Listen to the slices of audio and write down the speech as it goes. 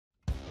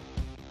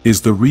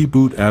Is the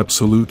reboot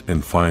absolute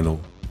and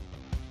final?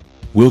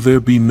 Will there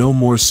be no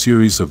more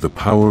series of the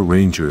Power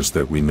Rangers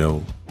that we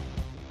know?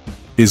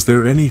 Is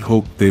there any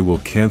hope they will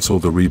cancel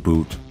the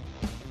reboot?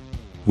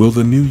 Will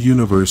the new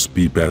universe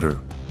be better?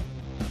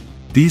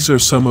 These are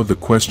some of the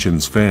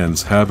questions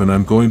fans have, and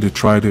I'm going to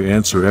try to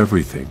answer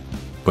everything,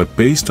 but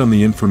based on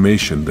the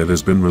information that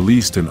has been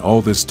released in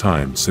all this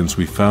time since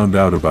we found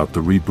out about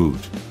the reboot.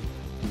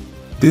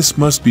 This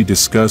must be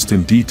discussed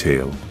in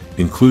detail,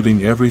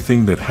 including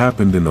everything that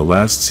happened in the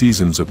last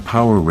seasons of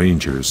Power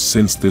Rangers,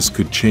 since this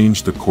could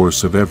change the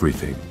course of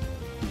everything.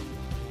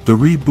 The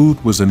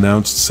reboot was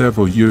announced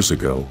several years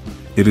ago.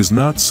 It is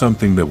not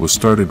something that was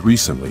started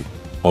recently,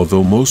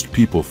 although most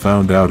people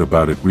found out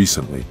about it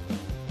recently.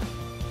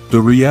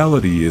 The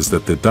reality is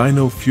that the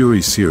Dino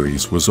Fury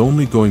series was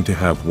only going to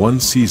have one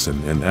season,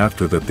 and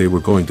after that they were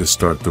going to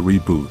start the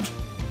reboot.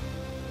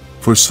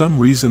 For some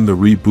reason the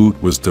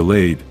reboot was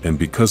delayed, and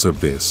because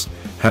of this,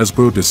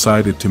 Hasbro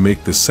decided to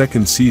make the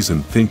second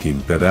season,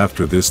 thinking that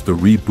after this the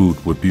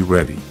reboot would be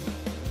ready.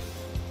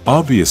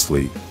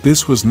 Obviously,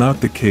 this was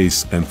not the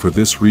case, and for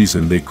this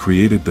reason they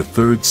created the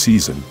third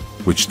season,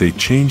 which they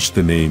changed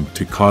the name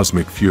to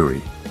Cosmic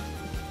Fury.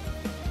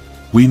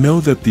 We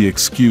know that the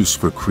excuse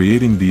for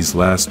creating these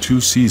last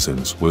two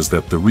seasons was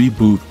that the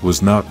reboot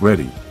was not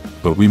ready,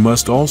 but we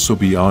must also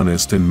be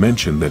honest and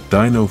mention that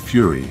Dino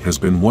Fury has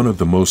been one of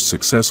the most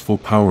successful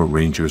Power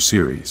Ranger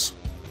series.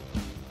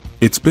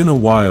 It's been a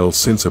while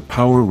since a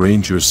Power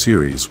Ranger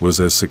series was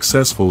as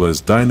successful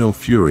as Dino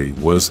Fury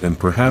was, and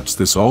perhaps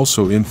this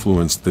also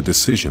influenced the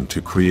decision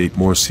to create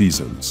more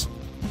seasons.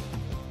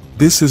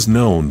 This is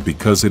known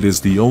because it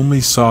is the only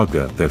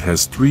saga that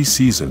has 3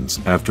 seasons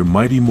after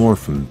Mighty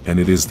Morphin, and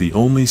it is the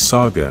only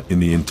saga in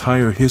the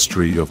entire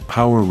history of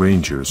Power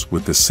Rangers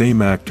with the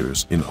same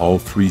actors in all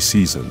 3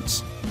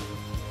 seasons.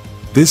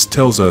 This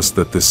tells us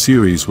that the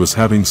series was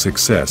having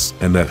success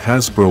and that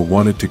Hasbro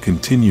wanted to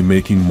continue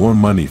making more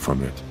money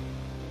from it.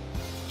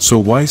 So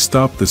why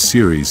stop the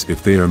series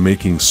if they are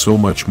making so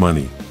much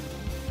money?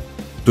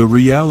 The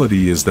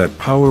reality is that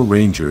Power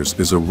Rangers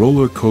is a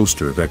roller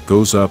coaster that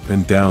goes up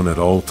and down at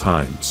all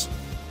times.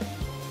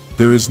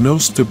 There is no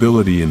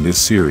stability in this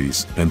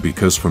series, and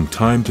because from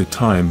time to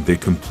time they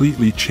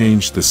completely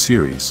changed the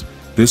series,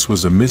 this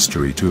was a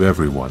mystery to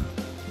everyone.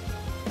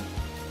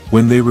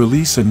 When they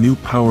release a new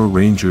Power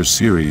Rangers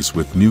series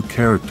with new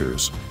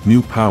characters,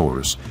 new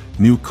powers,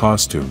 new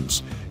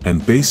costumes,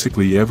 and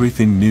basically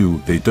everything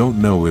new, they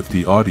don't know if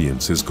the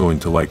audience is going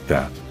to like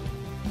that.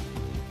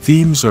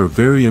 Themes are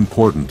very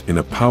important in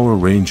a Power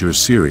Rangers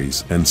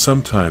series, and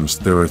sometimes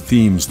there are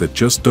themes that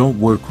just don't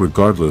work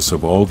regardless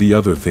of all the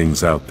other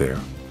things out there.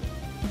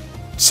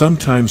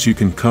 Sometimes you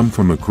can come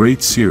from a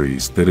great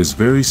series that is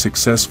very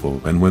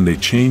successful, and when they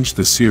change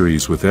the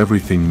series with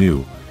everything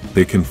new,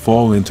 they can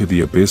fall into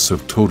the abyss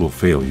of total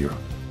failure.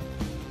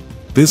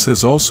 This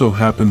has also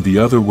happened the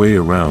other way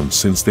around,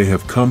 since they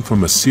have come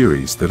from a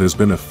series that has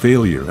been a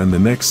failure and the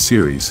next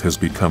series has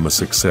become a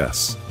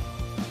success.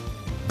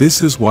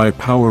 This is why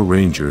Power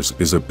Rangers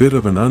is a bit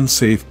of an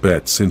unsafe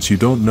bet, since you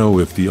don't know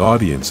if the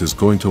audience is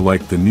going to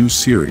like the new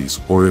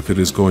series or if it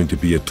is going to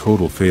be a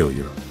total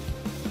failure.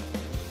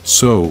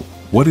 So,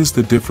 what is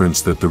the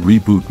difference that the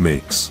reboot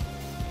makes?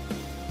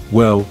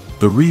 Well,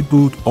 the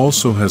reboot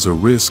also has a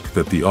risk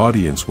that the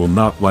audience will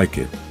not like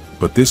it,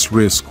 but this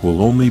risk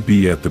will only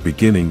be at the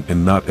beginning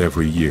and not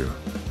every year.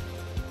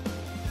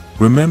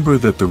 Remember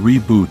that the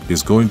reboot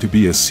is going to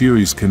be a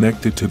series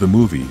connected to the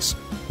movies,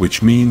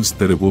 which means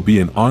that it will be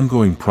an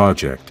ongoing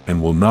project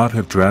and will not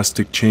have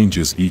drastic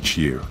changes each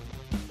year.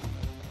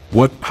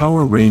 What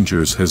Power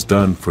Rangers has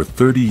done for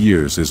 30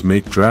 years is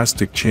make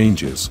drastic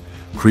changes,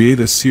 create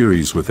a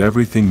series with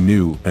everything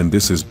new, and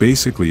this is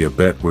basically a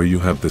bet where you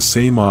have the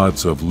same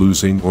odds of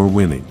losing or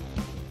winning.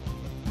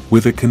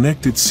 With a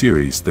connected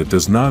series that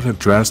does not have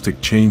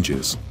drastic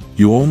changes,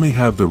 you only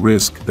have the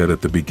risk that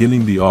at the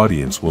beginning the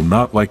audience will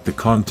not like the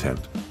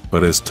content,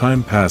 but as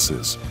time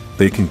passes,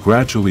 they can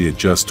gradually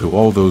adjust to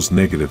all those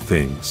negative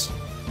things.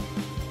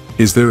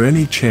 Is there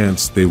any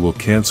chance they will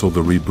cancel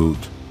the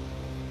reboot?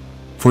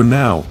 For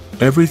now,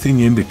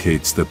 everything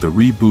indicates that the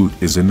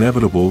reboot is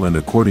inevitable, and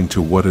according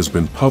to what has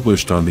been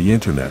published on the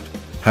internet,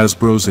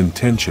 Hasbro's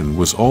intention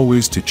was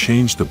always to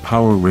change the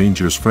Power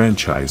Rangers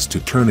franchise to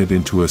turn it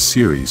into a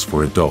series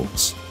for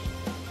adults.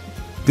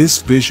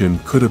 This vision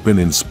could have been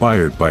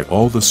inspired by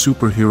all the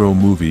superhero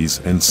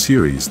movies and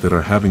series that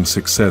are having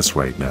success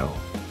right now.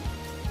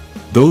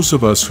 Those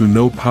of us who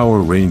know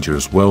Power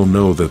Rangers well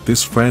know that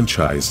this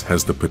franchise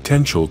has the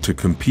potential to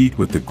compete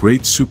with the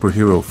great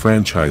superhero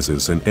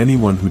franchises, and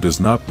anyone who does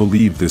not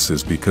believe this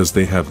is because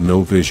they have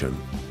no vision.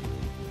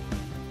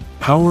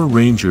 Power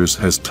Rangers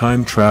has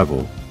time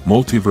travel,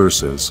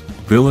 multiverses,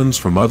 villains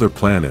from other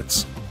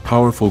planets,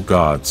 powerful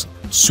gods,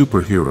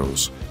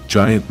 superheroes,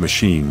 giant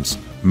machines,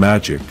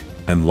 magic,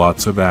 and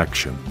lots of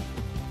action.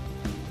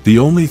 The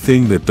only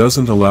thing that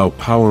doesn't allow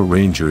Power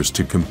Rangers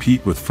to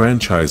compete with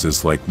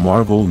franchises like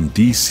Marvel and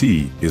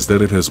DC is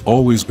that it has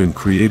always been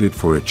created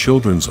for a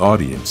children's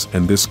audience,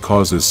 and this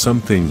causes some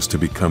things to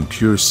become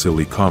pure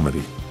silly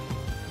comedy.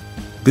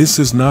 This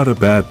is not a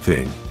bad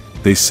thing.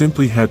 They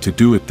simply had to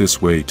do it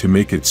this way to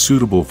make it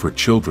suitable for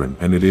children,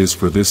 and it is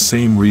for this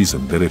same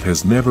reason that it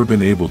has never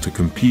been able to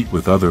compete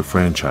with other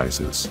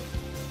franchises.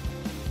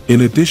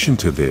 In addition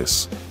to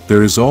this,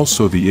 there is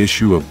also the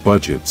issue of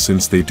budget,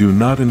 since they do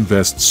not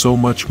invest so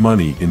much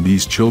money in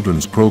these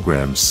children's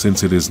programs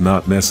since it is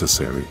not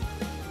necessary.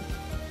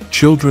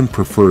 Children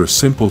prefer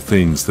simple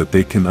things that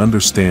they can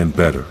understand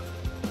better.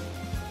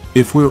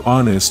 If we're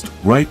honest,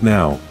 right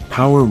now,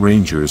 Power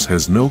Rangers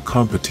has no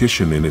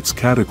competition in its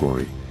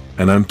category,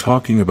 and I'm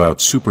talking about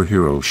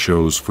superhero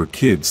shows for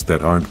kids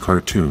that aren't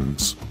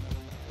cartoons.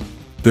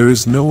 There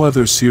is no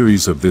other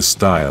series of this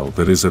style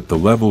that is at the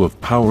level of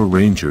Power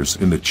Rangers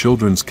in the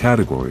children's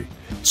category,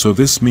 so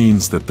this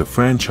means that the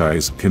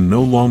franchise can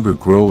no longer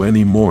grow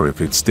anymore if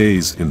it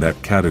stays in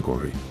that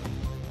category.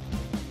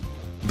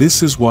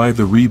 This is why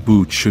the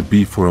reboot should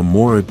be for a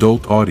more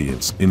adult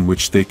audience, in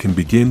which they can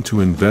begin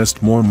to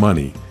invest more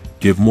money,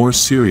 give more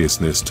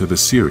seriousness to the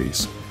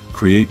series,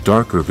 create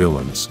darker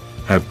villains,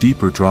 have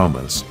deeper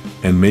dramas,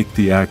 and make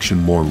the action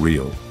more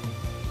real.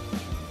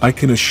 I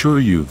can assure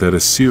you that a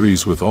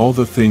series with all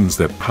the things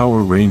that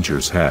Power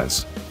Rangers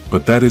has,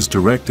 but that is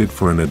directed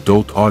for an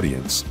adult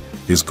audience,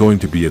 is going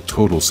to be a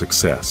total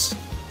success.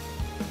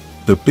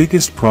 The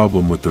biggest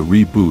problem with the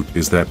reboot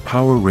is that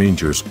Power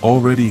Rangers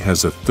already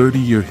has a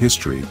 30-year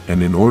history,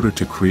 and in order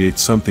to create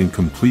something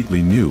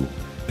completely new,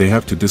 they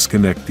have to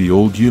disconnect the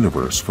old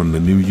universe from the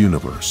new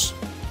universe.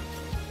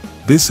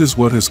 This is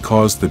what has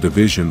caused the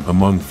division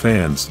among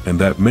fans, and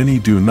that many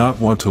do not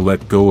want to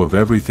let go of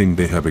everything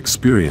they have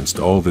experienced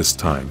all this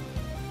time.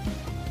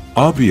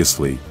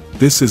 Obviously,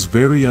 this is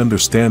very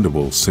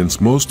understandable,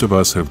 since most of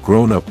us have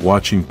grown up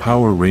watching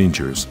Power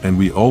Rangers, and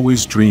we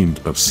always dreamed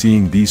of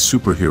seeing these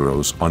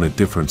superheroes on a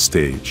different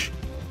stage.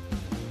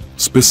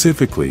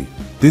 Specifically,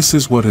 this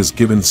is what has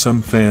given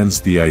some fans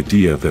the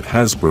idea that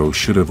Hasbro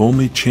should have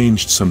only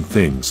changed some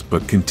things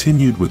but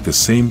continued with the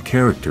same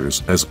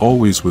characters as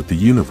always with the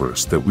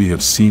universe that we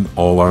have seen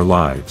all our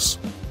lives.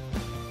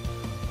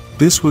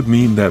 This would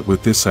mean that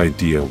with this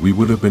idea we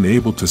would have been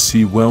able to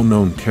see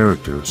well-known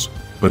characters,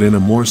 but in a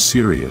more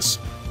serious,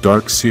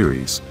 dark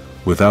series,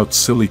 without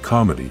silly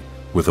comedy,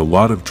 with a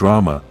lot of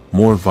drama,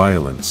 more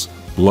violence,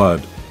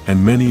 blood,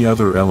 and many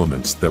other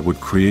elements that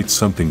would create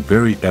something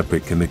very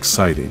epic and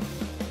exciting.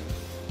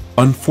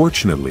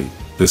 Unfortunately,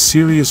 the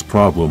serious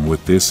problem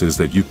with this is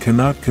that you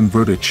cannot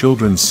convert a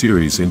children's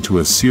series into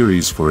a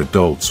series for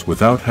adults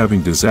without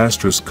having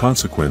disastrous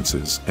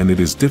consequences, and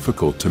it is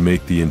difficult to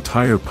make the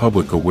entire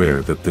public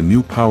aware that the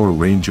new Power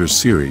Rangers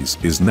series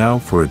is now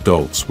for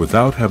adults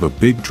without have a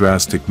big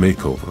drastic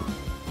makeover.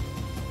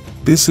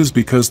 This is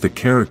because the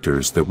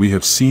characters that we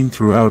have seen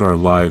throughout our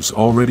lives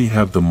already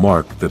have the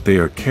mark that they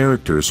are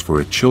characters for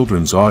a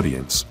children's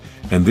audience,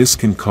 and this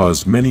can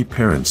cause many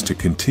parents to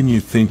continue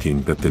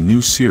thinking that the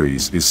new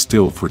series is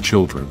still for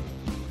children.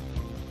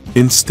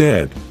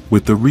 Instead,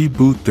 with the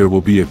reboot there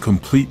will be a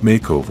complete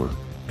makeover,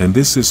 and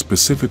this is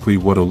specifically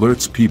what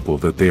alerts people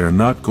that they are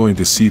not going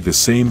to see the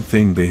same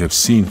thing they have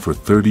seen for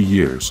 30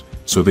 years,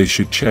 so they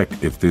should check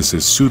if this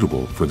is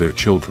suitable for their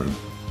children.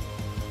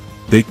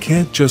 They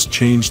can't just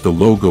change the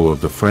logo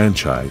of the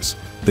franchise,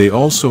 they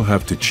also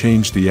have to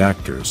change the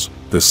actors,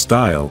 the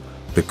style,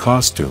 the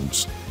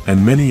costumes,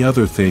 and many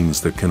other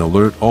things that can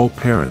alert all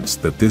parents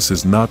that this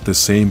is not the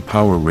same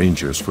Power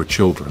Rangers for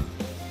children.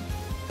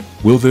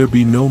 Will there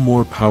be no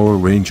more Power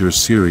Rangers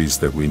series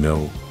that we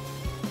know?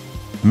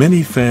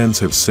 Many fans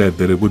have said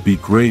that it would be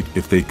great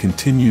if they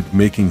continued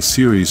making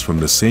series from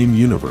the same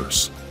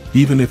universe,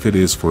 even if it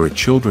is for a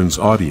children's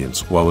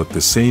audience, while at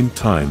the same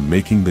time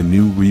making the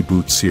new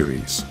reboot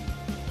series.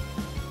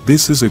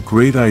 This is a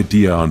great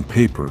idea on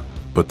paper,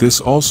 but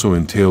this also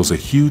entails a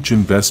huge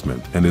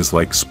investment and is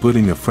like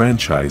splitting a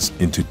franchise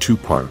into two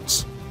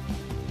parts.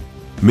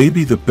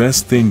 Maybe the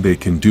best thing they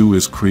can do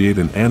is create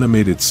an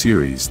animated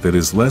series that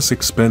is less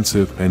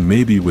expensive, and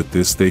maybe with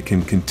this they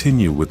can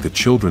continue with the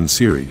children's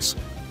series,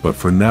 but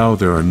for now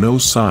there are no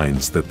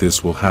signs that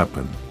this will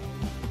happen.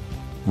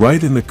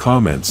 Write in the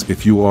comments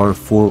if you are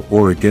for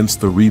or against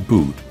the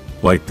reboot,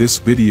 like this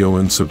video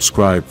and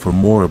subscribe for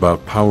more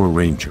about Power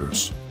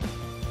Rangers.